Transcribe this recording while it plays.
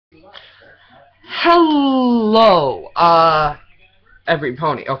Hello, every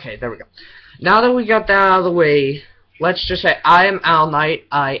pony. Okay, there we go. Now that we got that out of the way, let's just say I am Al Knight.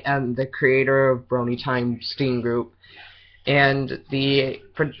 I am the creator of bronytime Steam Group and the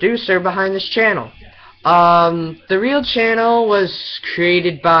producer behind this channel. The real channel was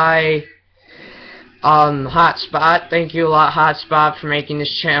created by Hotspot. Thank you a lot, Hotspot, for making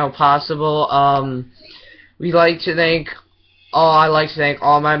this channel possible. I'd like to thank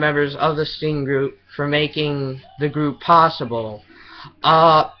all my members of the Steam Group for making the group possible.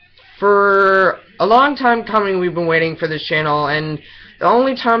 For a long time coming, we've been waiting for this channel, and the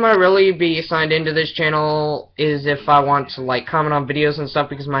only time I really be signed into this channel is if I want to like comment on videos and stuff,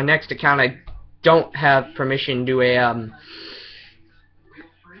 because my next account I don't have permission to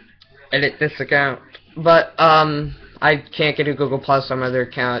edit this account. But I can't get a Google Plus on my other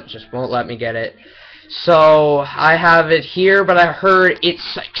account, it just won't let me get it. So I have it here, but I heard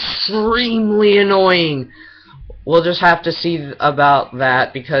it's extremely annoying. We'll just have to see about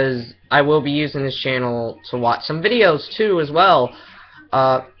that, because I will be using this channel to watch some videos too as well.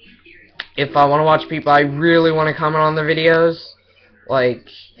 If I want to watch people I really want to comment on their videos, like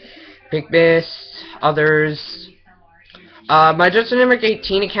Big Miss, others. My Just Numeric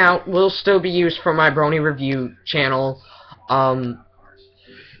 18 account will still be used for my Brony Review channel.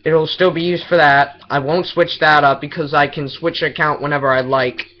 It'll still be used for that. I won't switch that up because I can switch account whenever I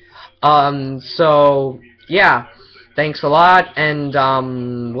like. So yeah, thanks a lot, and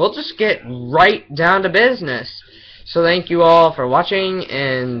we'll just get right down to business. So thank you all for watching,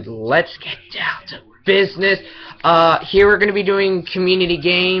 and let's get down to business. Here we're going to be doing community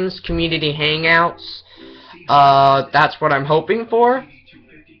games, community hangouts. That's what I'm hoping for.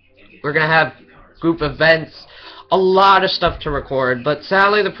 We're going to have group events, a lot of stuff to record, but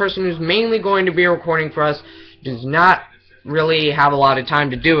sadly the person who's mainly going to be recording for us does not really have a lot of time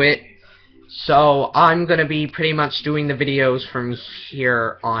to do it, so I'm going to be pretty much doing the videos from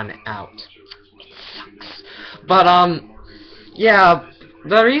here on out. It sucks. But, yeah,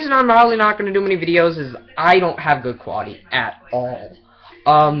 the reason I'm probably not going to do many videos is I don't have good quality at all.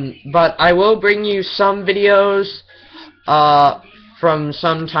 But I will bring you some videos, from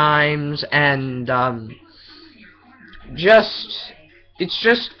sometimes, and, it's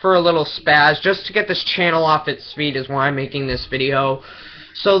just for a little spaz, just to get this channel off its feet is why I'm making this video.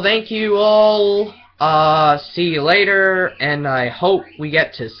 So thank you all, see you later, and I hope we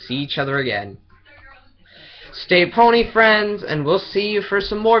get to see each other again. Stay pony friends, and we'll see you for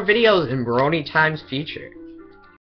some more videos in bronytime's future.